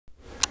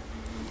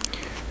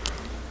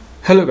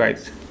Hello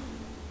guys,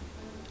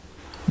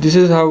 this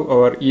is how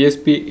our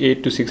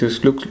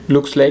esp8266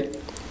 looks like.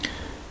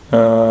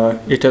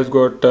 It has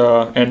got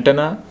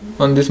antenna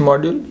on this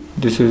module.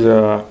 This is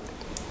a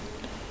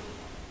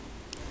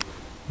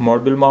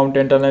module mount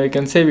antenna. We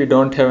can say we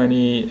don't have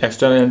any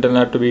external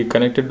antenna to be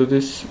connected to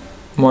this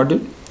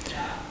module,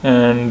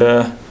 and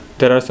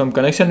there are some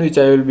connections which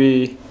I will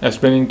be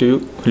explaining to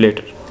you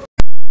later.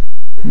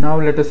 Now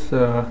let us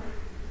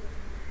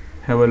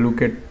have a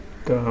look at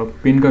the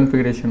pin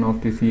configuration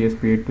of this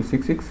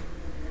esp8266.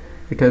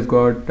 It has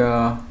got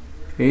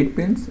 8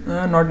 pins.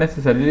 Not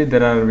necessarily,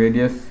 there are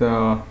various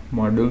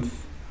modules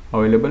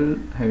available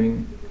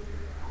having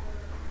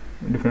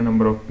different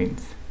number of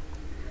pins.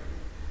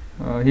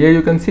 Here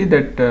you can see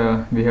that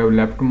we have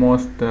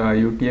leftmost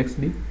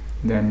UTXD,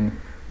 then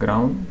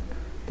ground,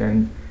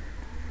 then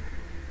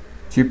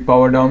chip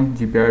power down,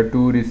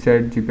 GPIO2,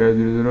 reset,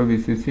 GPIO00,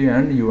 VCC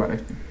and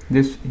URXD.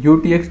 This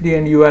UTXD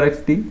and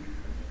URXD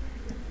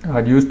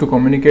are used to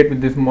communicate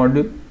with this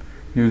module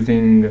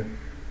using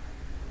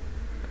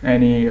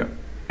any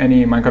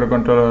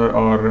microcontroller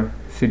or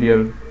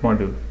serial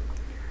module.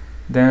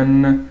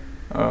 Then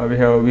we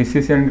have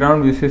VCC and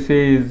ground.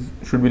 VCC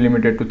should be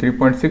limited to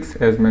 3.6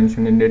 as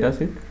mentioned in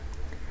datasheet.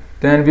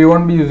 Then we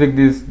won't be using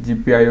this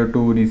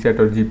GPIO2,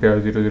 reset or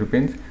GPIO00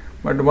 pins,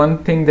 but one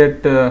thing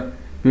that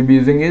we'll be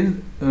using is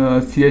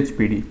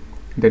CHPD,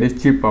 that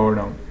is chip power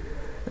down.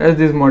 As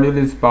this module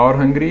is power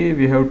hungry,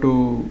 we have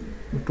to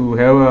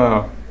have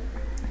a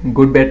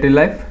good battery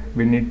life.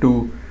 We need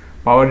to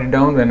power it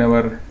down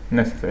whenever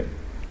necessary.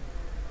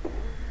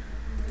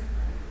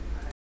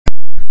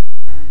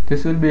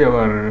 This will be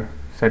our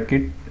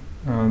circuit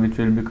which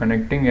will be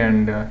connecting,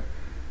 and I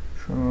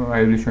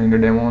will be showing the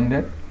demo on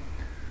that.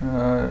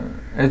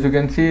 As you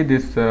can see,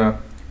 this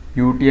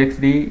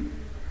UTXD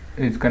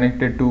is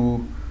connected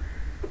to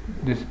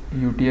this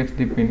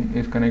UTXD pin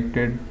is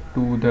connected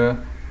to the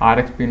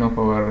RX pin of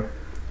our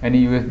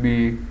any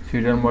USB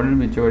serial model,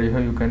 whichever you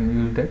have, you can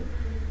use that.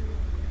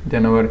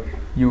 Then our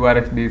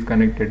URXD is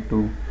connected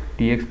to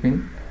TX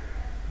pin.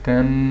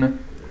 Then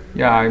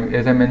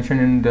as I mentioned,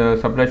 in the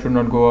supply should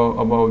not go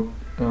above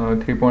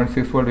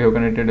 3.6 volt. We have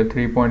connected a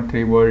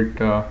 3.3 volt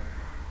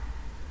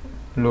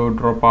low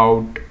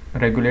dropout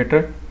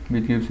regulator,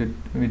 which gives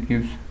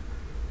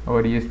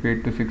our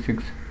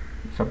ESP8266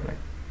 supply.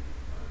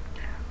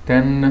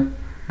 Then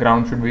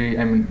ground should be,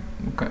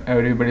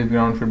 everybody's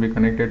ground should be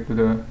connected to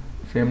the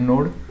same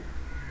node.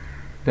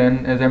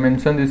 Then as I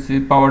mentioned, this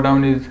power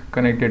down is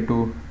connected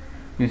to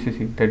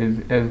VCC, that is,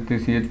 as the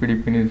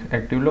CHPD pin is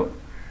active low,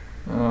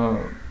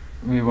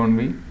 we won't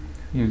be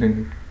using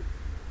it.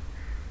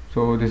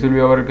 So this will be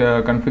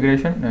our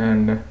configuration,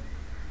 and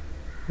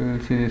we will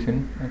see this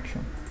in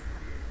action.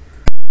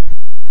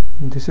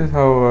 This is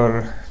how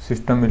our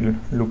system will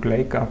look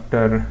like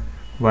after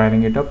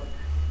wiring it up.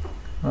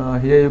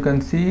 Here you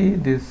can see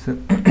this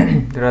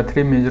there are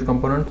 3 major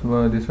components.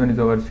 This one is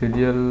our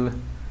serial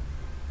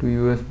to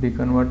USB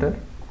converter,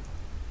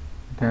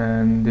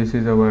 then this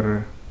is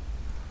our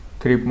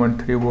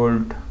 3.3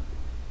 volt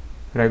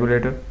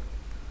regulator,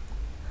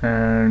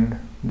 and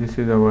this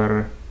is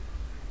our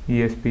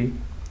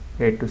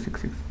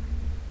ESP8266.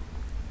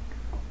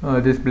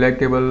 This black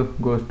cable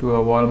goes to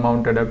a wall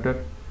mount adapter.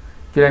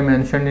 Here I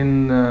mentioned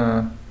in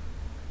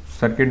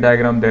circuit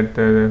diagram that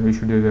we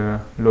should use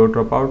a low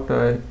dropout.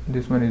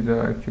 This one is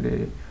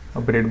actually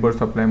a breadboard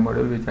supply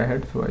model which I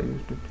had, so I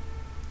used it.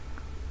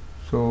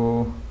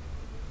 So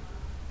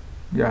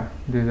yeah,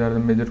 these are the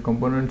major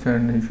components,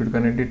 and you should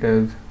connect it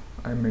as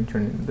I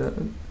mentioned in the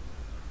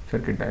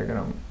circuit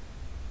diagram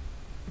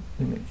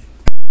image.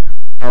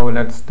 Now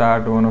let's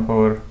start one of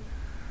our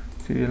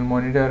serial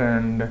monitor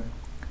and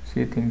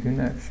see things in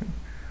action.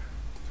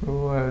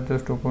 So I have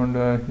just opened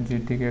a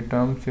GTK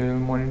term serial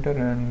monitor,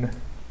 and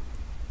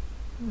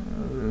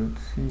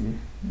let's see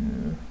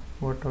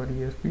what our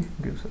ESP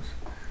gives us.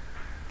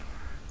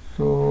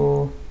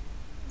 So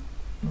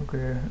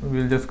okay,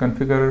 we'll just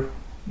configure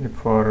it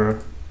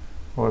for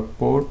our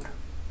port.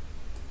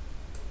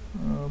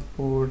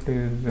 Port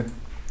is,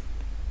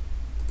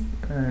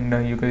 and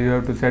you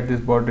have to set this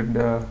baud at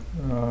the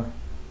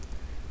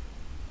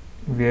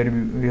where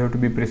we have to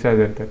be precise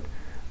at that.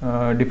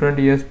 Different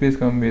ESPs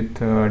come with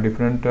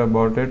different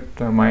baud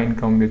rate. Mine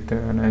come with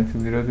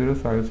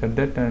 9600, so I will set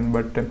that. And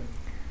but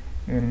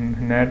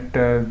in NAT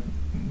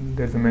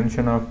there's a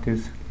mention of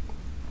this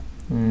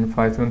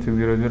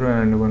 57600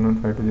 and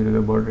 11520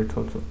 the baud rates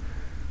also.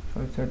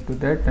 So I'll set to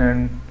that,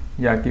 and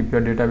yeah, keep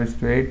your data bits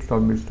to 8,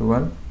 stop bits to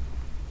 1.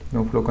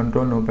 No flow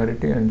control, no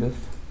parity, and just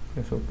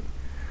press OK.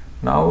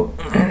 Now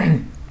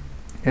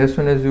as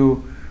soon as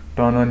you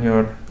turn on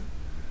your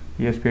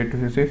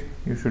ESP8266,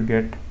 you should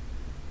get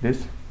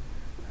this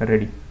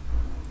ready.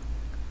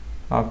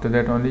 After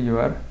that only you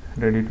are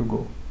ready to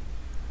go.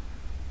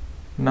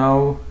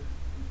 Now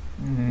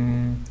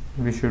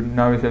we shall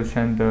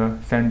send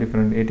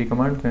different AT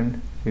commands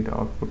and see the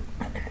output.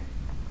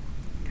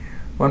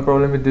 One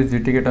problem with this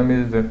GTK term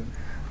is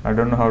I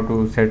don't know how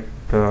to set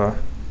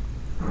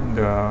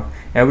the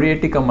every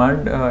AT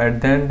command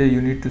at the end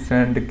you need to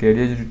send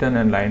carriage return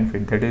and line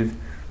feed, that is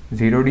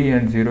 0D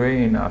and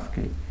 0A in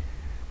ASCII.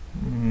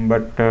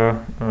 But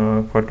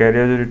for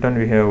carriage return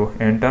we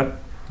have enter,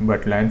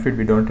 but line feed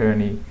we don't have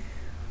any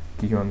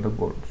key on the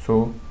board.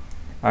 So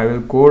I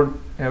will code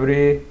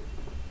every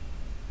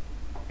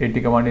AT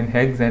command in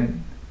hex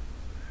and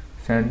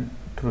send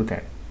through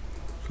that.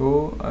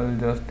 So I'll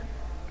just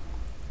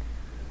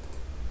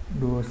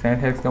do a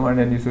send hex command,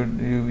 and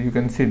you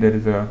can see there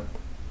is a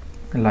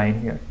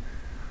line here.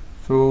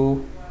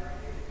 So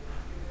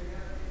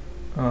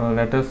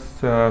let us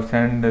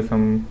send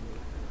some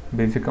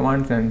basic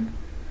commands and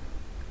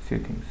see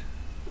things.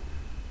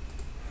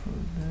 For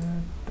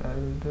that I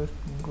will just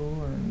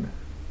go and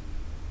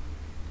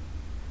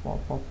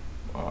pop up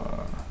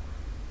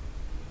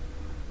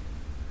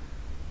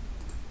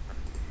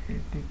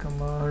AT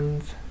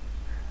commands.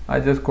 I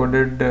just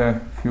coded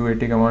a few AT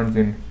commands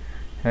in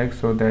hex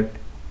so that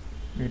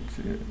it's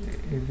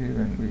easy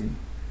when we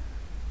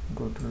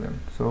go through them.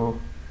 So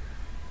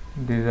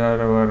these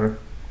are our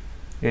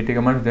AT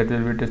commands that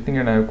we'll be testing,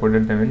 and I have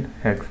coded them in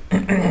hex.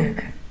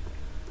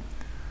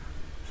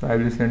 So I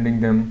will be sending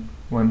them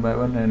one by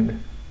one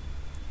and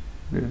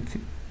we'll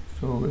see.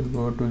 So we'll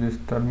go to this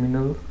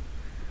terminal,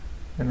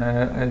 and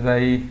as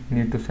I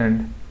need to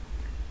send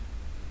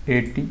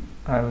AT,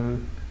 I will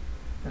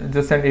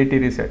just send AT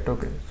reset.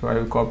 Okay, so I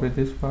will copy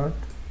this part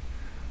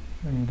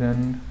and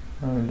then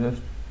I will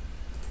just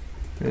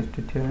paste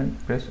it here and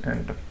press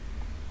enter.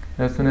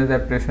 As soon as I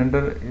press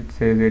enter, it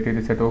says AT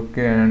reset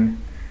okay, and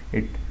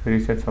it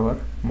resets our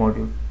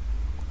module.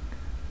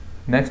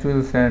 Next we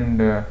will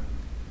send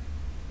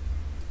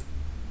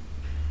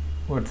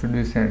what should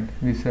we send?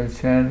 We shall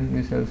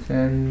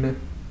send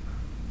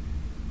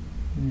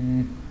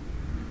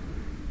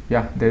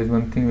yeah, there is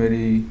one thing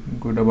very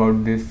good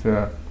about this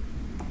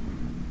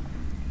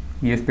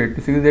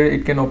esp8266, that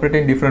it can operate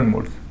in different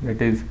modes.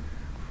 That is,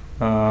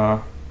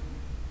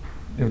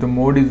 if the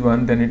mode is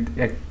 1, then it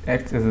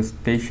acts as a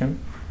station.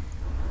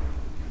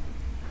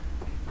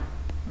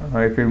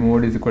 If your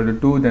mode is equal to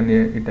 2, then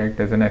it acts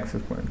as an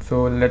access point.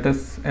 So let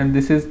us, and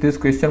this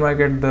question mark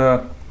at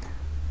the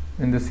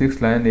in the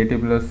 6th line, AT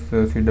plus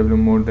CW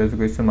mode, there is a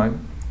question mark.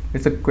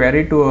 It's a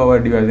query to our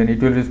device, and it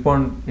will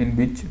respond in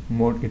which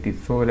mode it is.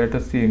 So let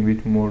us see in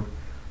which mode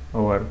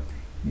our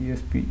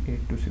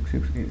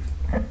esp8266 is.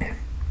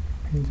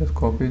 Just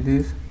copy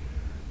this,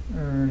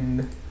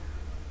 and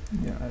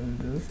yeah,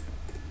 I'll just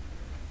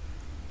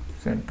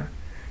center.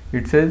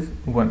 It says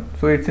 1,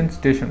 so it's in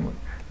station mode.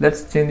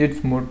 Let's change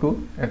its mode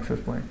to access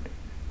point.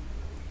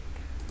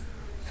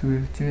 So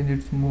we'll change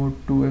its mode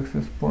to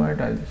access point.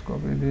 I'll just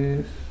copy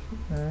this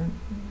and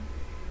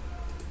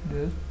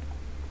just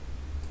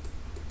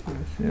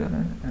press here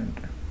and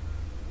enter.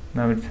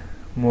 Now its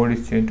mode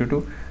is changed to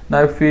 2.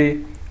 Now if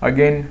we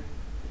again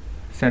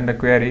send a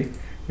query,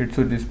 it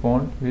should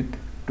respond with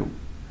 2.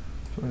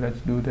 So let's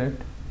do that.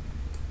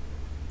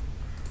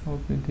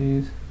 Copy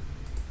this.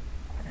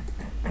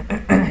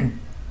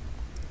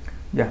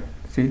 Yeah,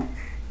 see,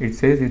 it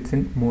says it's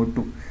in mode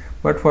 2,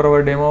 but for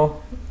our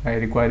demo I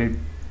require it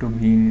to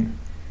be in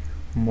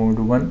mode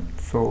 1.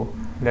 So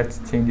let's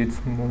change its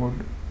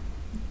mode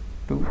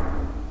to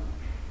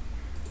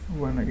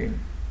 1 again.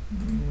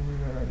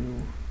 Where are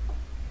you?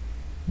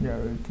 Yeah,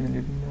 we'll change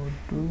it mode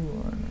to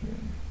 1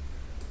 again.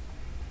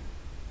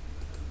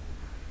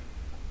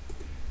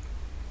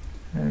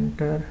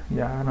 Enter.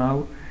 Yeah,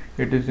 now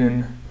it is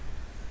in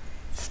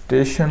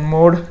station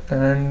mode,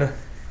 and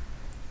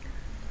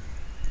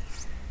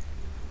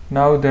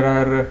now there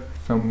are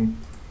some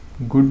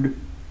good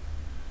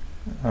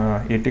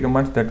AT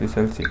commands that we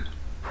shall see.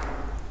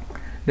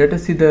 Let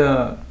us see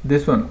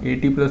this one,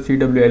 AT plus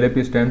CW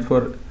LAP stands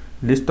for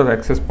list of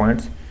access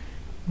points.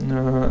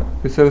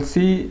 We shall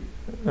see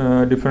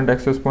different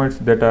access points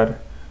that are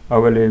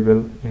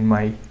available in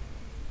my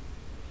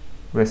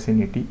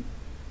vicinity.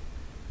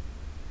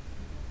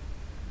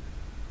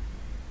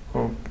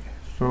 Okay,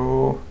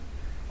 so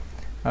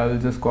I will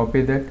just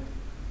copy that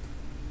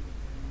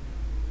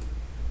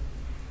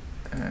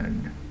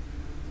and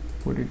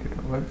put it in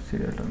our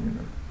serial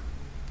terminal.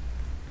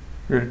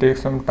 It will take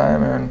some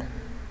time and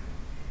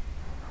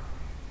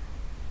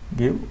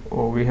give.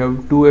 We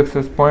have 2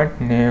 access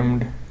points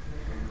named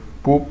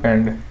poop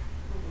and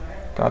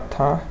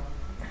tata,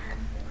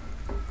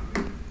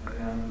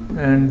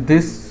 and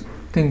these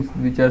things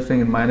which are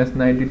saying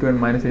 -92 and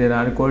 -18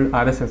 are called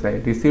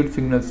RSSI, received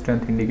signal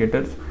strength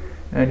indicators,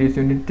 and its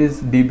unit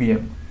is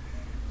dBm.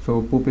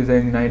 So poop is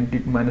saying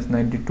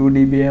 -92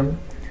 dBm,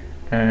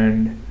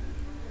 and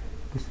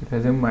this is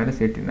having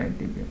 -89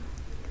 dBm.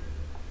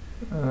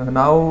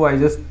 Now I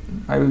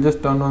will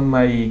just turn on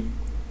my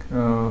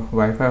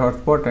Wi-Fi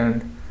hotspot,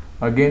 and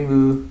again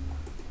we'll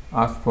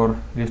ask for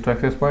restore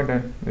access point,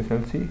 and we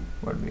shall see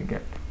what we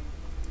get.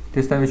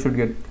 This time we should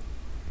get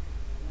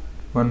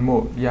one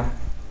more. Yeah,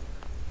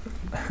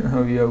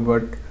 we have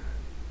got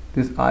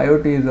this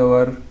IoT is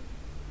our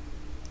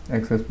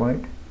access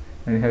point,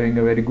 and having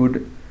a very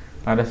good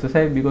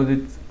RSSI because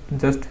it's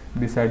just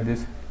beside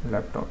this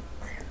laptop.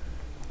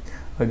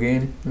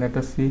 Again, let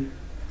us see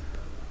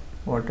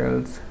what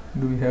else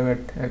do we have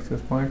at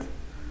access points.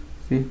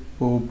 See,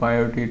 poop,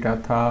 IoT,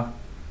 Tatha.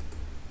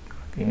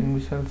 Again,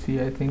 we shall see,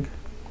 I think,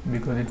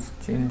 because it's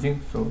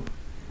changing. So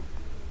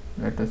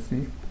let us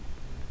see.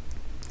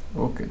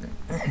 Okay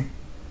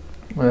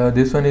then.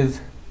 This one is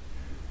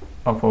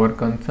of our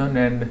concern,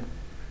 and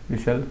we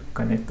shall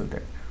connect to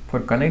that. For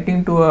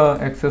connecting to a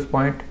access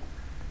point,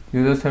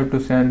 you just have to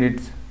send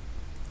its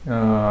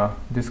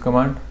this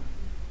command,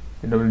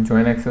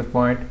 join access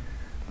point.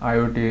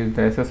 IoT is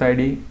the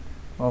SSID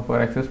of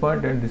our access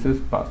point, and this is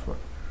password.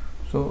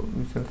 So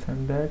we shall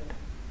send that.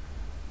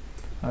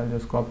 I'll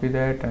just copy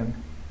that and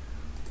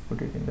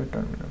put it in the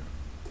terminal.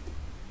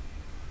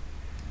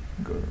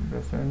 Go to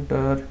the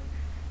center.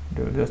 It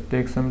will just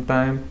take some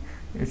time.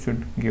 It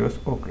should give us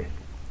OK.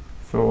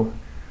 So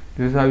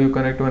this is how you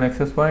connect to an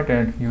access point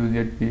and use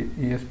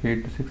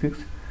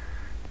ESP8266.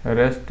 The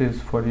rest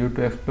is for you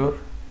to explore.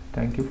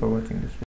 Thank you for watching this video.